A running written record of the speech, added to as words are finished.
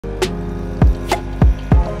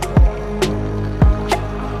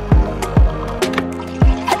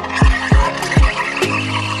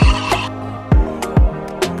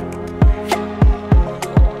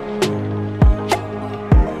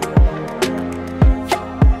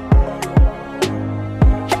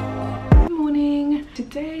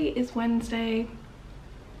is Wednesday,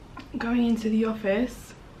 going into the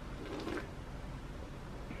office.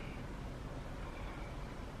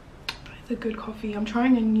 It's a good coffee. I'm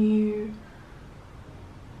trying a new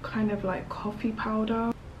kind of like coffee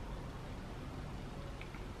powder,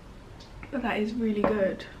 but that is really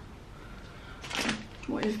good.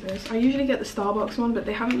 What is this? I usually get the Starbucks one, but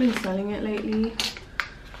they haven't been selling it lately.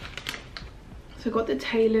 So I got the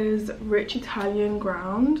Taylor's Rich Italian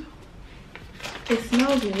Ground. It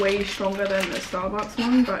smells way stronger than the Starbucks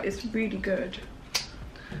one, but it's really good.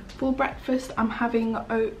 For breakfast, I'm having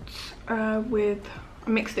oats with, I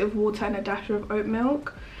mixed it with water and a dash of oat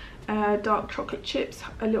milk, dark chocolate chips,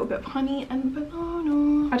 a little bit of honey and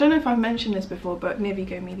banana. I don't know if I've mentioned this before, but Nivi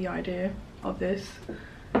gave me the idea of this,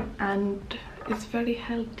 and it's very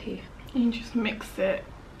healthy. You just mix it,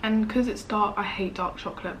 and because it's dark, I hate dark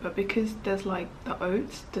chocolate, but because there's like the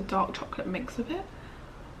oats, the dark chocolate mix of it,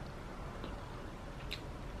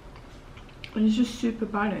 and it's just super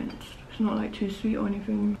balanced. It's not like too sweet or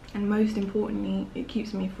anything, and most importantly, it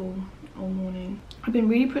keeps me full all morning. I've been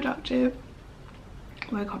really productive.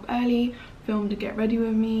 Woke up early, filmed a get ready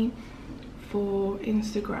with me for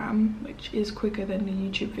Instagram, which is quicker than the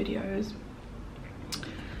YouTube videos.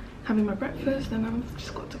 Having my breakfast, and I've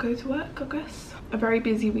just got to go to work, I guess. A very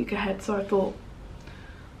busy week ahead, so I thought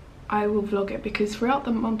I will vlog it, because throughout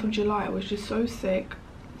the month of July I was just so sick,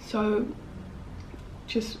 so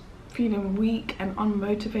just feeling weak and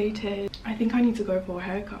unmotivated. I think I need to go for a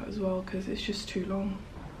haircut as well, because it's just too long.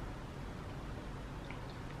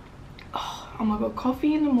 Oh my god,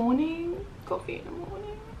 coffee in the morning. Coffee in the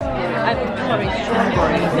morning. Sorry,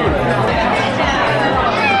 strawberry.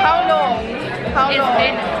 How long? How long? It's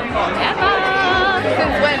been forever.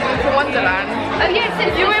 Since when? To Wonderland? Oh yeah,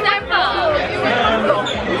 since you went December.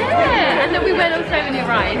 Yeah, and then we went on so many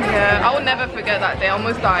rides. Yeah, I will never forget that day. I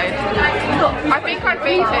almost died. I think I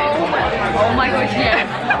fainted. Oh my gosh, yeah.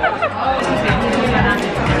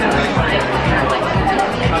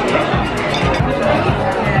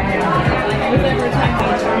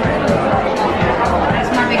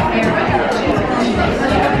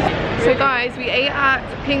 So guys, we ate at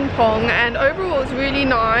Ping Pong, and overall it was really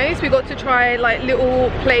nice. We got to try like little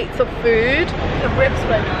plates of food. The ribs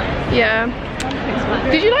were nice. Yeah.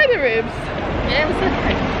 Did you like the ribs? Yeah, it was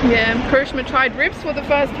okay. Yeah, Karishma tried ribs for the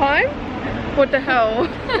first time. What the hell?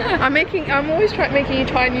 I'm always making you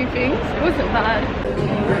try new things. It wasn't bad.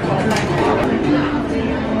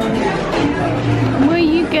 What are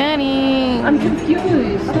you getting? I'm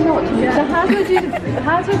confused. I don't know what to do. So how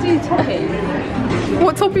do I do topping?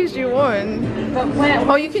 What toppings do you want? But where?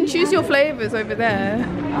 Oh, you can choose your flavours over there.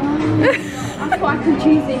 I thought I could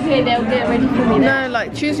choose it here, they'll get ready for me there. No,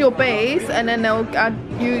 like choose your base and then they'll add,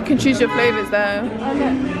 you can choose your flavours there.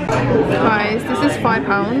 Okay. Guys, this is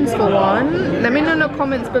 £5 for one. Let me know in the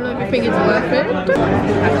comments below if you think it's worth it.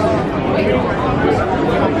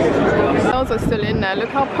 Those are still in there. Look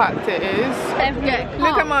how packed it is. Yeah,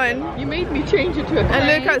 look at mine. You made me change it to a And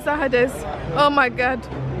look at Zahada's. Oh my god.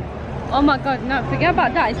 Oh my god, no, forget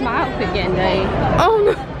about that. It's my outfit getting day. Oh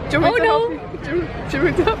no. Do you want me to help no. you? Do you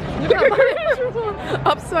want me to help you?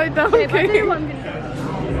 Upside down, okay.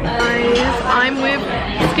 Guys, I'm with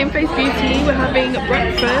Skin Face Beauty. We're having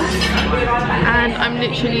breakfast and I'm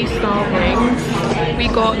literally starving. We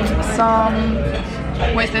got some,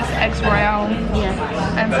 what is this, eggs royale?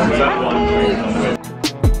 Yeah. And some tacos.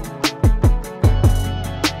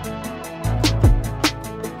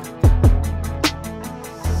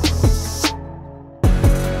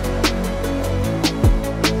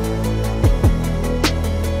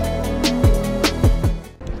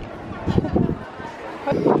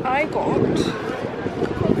 I got I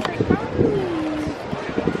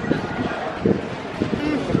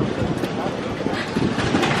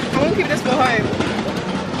won't keep this for home.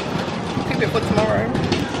 Keep it for tomorrow.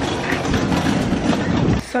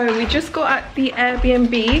 So we just got at the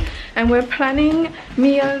Airbnb and we're planning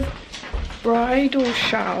Mia's bridal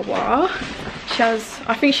shower.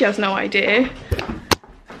 I think she has no idea.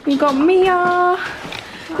 We got Mia,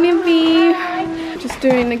 Nivi, just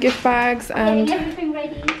doing the gift bags, and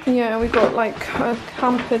yeah, we got like a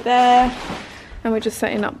hamper there and we're just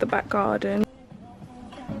setting up the back garden.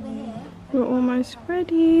 We're almost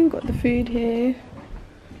ready. We've got the food here.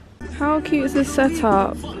 How cute is this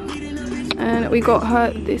setup? And we got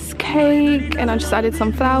her this cake and I just added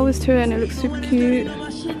some flowers to it and it looks super cute.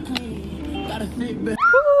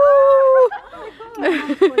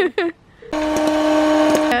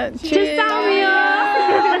 Cheers!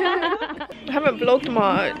 I haven't vlogged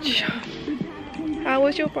much. How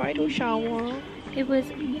was your bridal shower? It was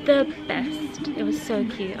the best. It was so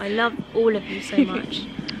cute. I love all of you so much.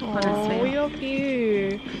 honestly. We love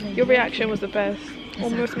you. Your reaction was the best.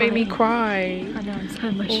 Almost made me cry. I know, I'm so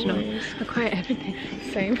emotional. Always. I cry at everything.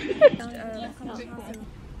 Same.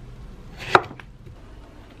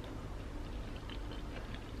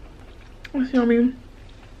 What's yummy?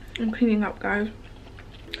 I'm cleaning up, guys.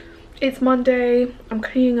 It's Monday, I'm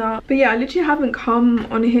cleaning up. But yeah, I literally haven't come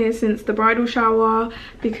on here since the bridal shower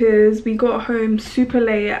because we got home super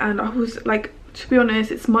late and I was like, to be honest,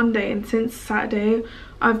 it's Monday and since Saturday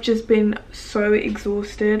I've just been so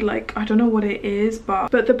exhausted. Like, I don't know what it is, but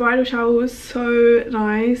the bridal shower was so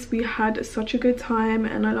nice. We had such a good time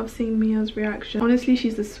and I love seeing Mia's reaction. Honestly,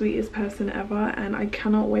 she's the sweetest person ever and I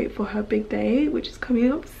cannot wait for her big day, which is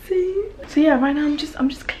coming up soon. So yeah, right now I'm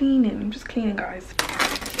just cleaning. I'm just cleaning, guys.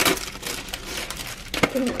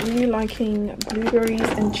 I've been really liking blueberries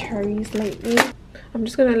and cherries lately. I'm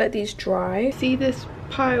just gonna let these dry. See this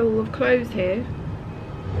pile of clothes here?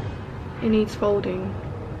 It needs folding.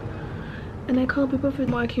 And I can't be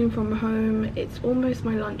bothered working from home. It's almost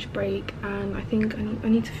my lunch break and I think I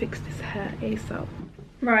need to fix this hair ASAP.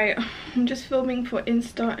 Right, I'm just filming for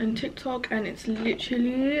Insta and TikTok and it's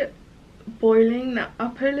literally boiling. That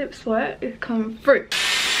upper lip sweat is coming through.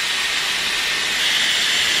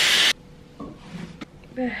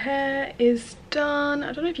 The hair is done.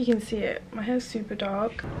 I don't know if you can see it. My hair's super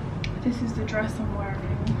dark. This is the dress I'm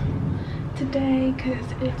wearing today because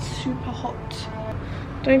it's super hot.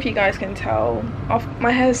 Don't know if you guys can tell.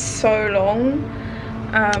 My hair's so long.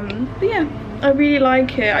 But yeah, I really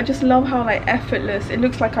like it. I just love how like effortless. It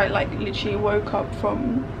looks like I like literally woke up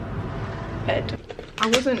from bed. I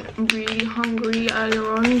wasn't really hungry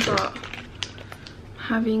earlier on, but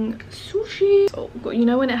having sushi. Oh, you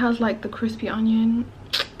know when it has like the crispy onion?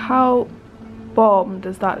 How bomb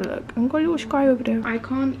does that look? I've got a little sky over there. I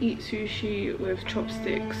can't eat sushi with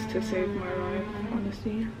chopsticks to save my life,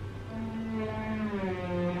 honestly.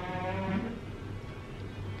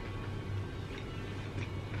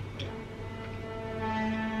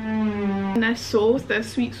 And their sauce, their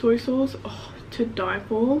sweet soy sauce, oh, to die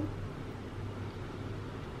for.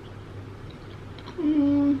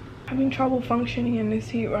 Having trouble functioning in this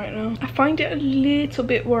heat right now. I find it a little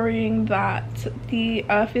bit worrying that the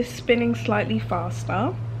earth is spinning slightly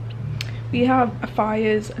faster. We have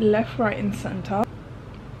fires left, right and center.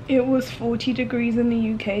 It was 40 degrees in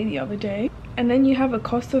the UK the other day. And then you have a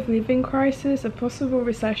cost of living crisis, a possible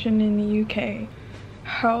recession in the UK.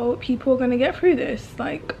 How people are gonna get through this?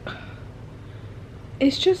 Like,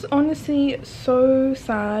 it's just honestly so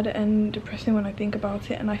sad and depressing when I think about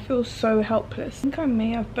it, and I feel so helpless. I think I may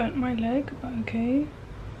have burnt my leg, but okay.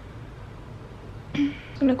 I'm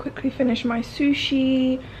gonna quickly finish my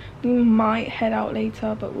sushi. We might head out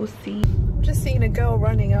later, but we'll see. I'm just seeing a girl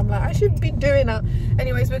running. I'm like, I should be doing that.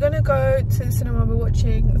 Anyways, we're gonna go to the cinema. We're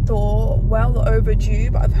watching Thor, well overdue,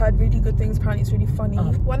 but I've heard really good things. Apparently it's really funny.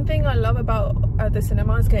 One thing I love about the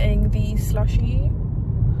cinema is getting the slushy,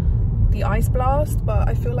 the ice blast, but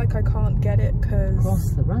I feel like I can't get it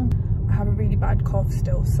because I have a really bad cough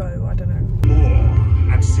still, so I don't know.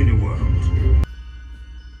 More at Cineworld.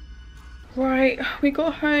 Right, we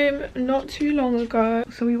got home not too long ago,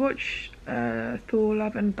 so we watched Thor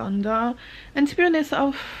Love and Thunder, and to be honest,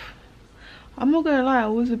 I'm not gonna lie, I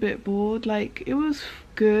was a bit bored. Like, it was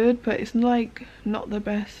good, but it's like not the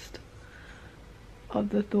best of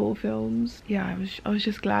the Thor films. Yeah, I was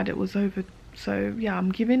just glad it was over. So yeah,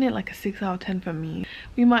 I'm giving it like a 6 out of 10 for me.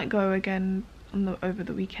 We might go again over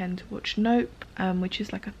the weekend to watch Nope, which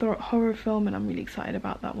is like a horror film, and I'm really excited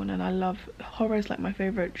about that one, and I love horror, is like my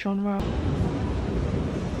favorite genre.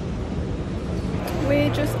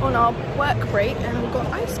 We're just on our work break and we've got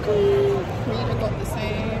ice cream. We even got the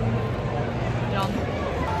same. Yum.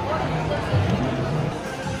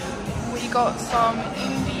 We got some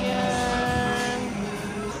Indian.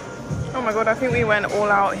 Oh my god, I think we went all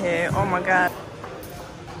out here. Oh my god.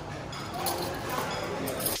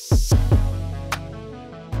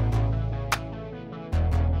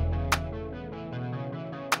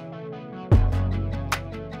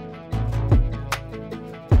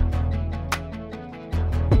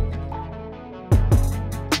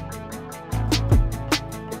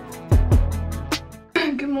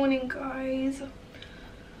 Good morning, guys.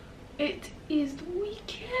 It is the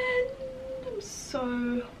weekend. I'm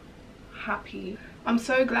so happy. I'm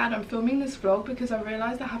so glad I'm filming this vlog because I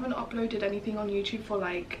realized I haven't uploaded anything on YouTube for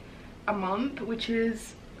like a month, which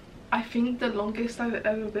is, I think, the longest I've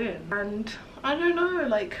ever been. And I don't know,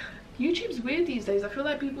 like, YouTube's weird these days. I feel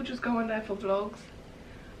like people just go on there for vlogs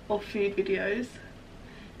or food videos.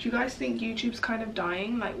 Do you guys think YouTube's kind of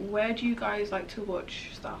dying? Like, where do you guys like to watch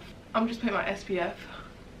stuff? I'm just putting my SPF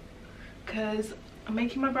because I'm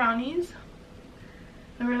making my brownies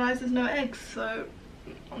I realised there's no eggs, so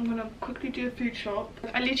I'm gonna quickly do a food shop.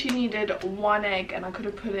 I literally needed 1 egg and I could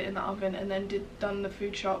have put it in the oven and then done the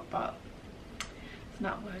food shop, but it's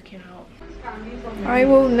not working out. I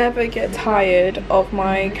will never get tired of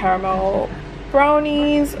my caramel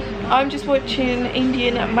brownies. I'm just watching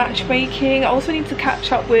Indian matchmaking. I also need to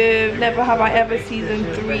catch up with Never Have I Ever season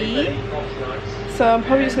 3, so I'm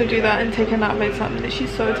probably just gonna do that and take a nap later. I'm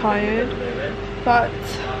literally so tired, but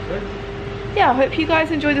yeah, I hope you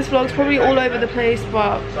guys enjoyed this vlog. It's probably all over the place,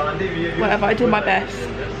 but whatever, I did my best.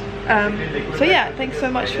 So yeah, thanks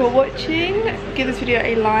so much for watching. Give this video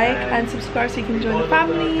a like and subscribe so you can join the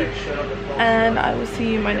family, and I will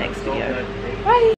see you in my next video.